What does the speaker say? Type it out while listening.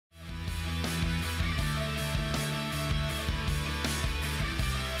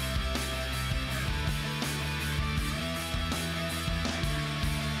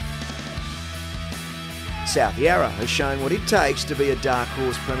South Yarra has shown what it takes to be a dark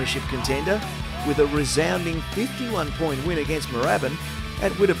horse premiership contender with a resounding 51-point win against Moorabbin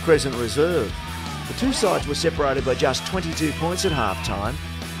at Widdop Crescent Reserve. The two sides were separated by just 22 points at half-time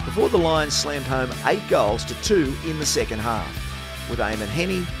before the Lions slammed home 8 goals to 2 in the second half, with Eamon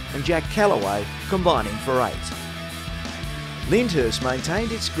Henney and Jack Callaway combining for 8. Lyndhurst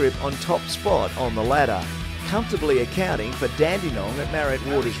maintained its grip on top spot on the ladder, comfortably accounting for Dandenong at Marriott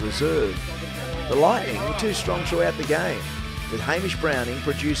Waters Reserve. The Lightning were too strong throughout the game, with Hamish Browning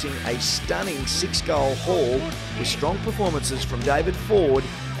producing a stunning 6-goal haul with strong performances from David Ford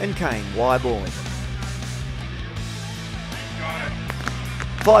and Kane Wyborn.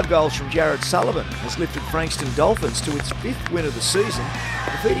 5 goals from Jared Sullivan has lifted Frankston Dolphins to its 5th win of the season,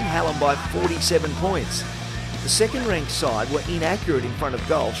 defeating Hallam by 47 points. The second-ranked side were inaccurate in front of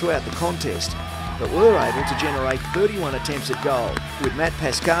goal throughout the contest, but were able to generate 31 attempts at goal, with Matt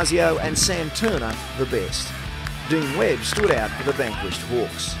Pascasio and Sam Turner the best. Dean Webb stood out for the vanquished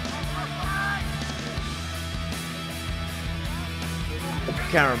Hawks.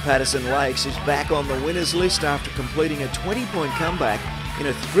 Karen Patterson Lakes is back on the winners list after completing a 20-point comeback in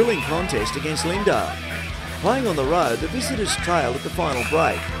a thrilling contest against Lindale. Playing on the road, the visitors trailed at the final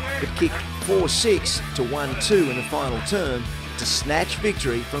break, but kicked 4-6 to 1-2 in the final term to snatch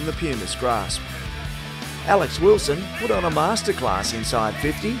victory from the Pumas' grasp. Alex Wilson put on a masterclass inside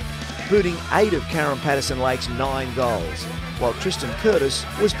 50, booting 8 of Karen Patterson Lake's 9 goals, while Tristan Curtis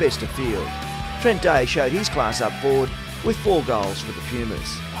was best of field. Trent Day showed his class up forward with 4 goals for the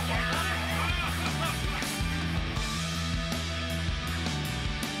Pumas.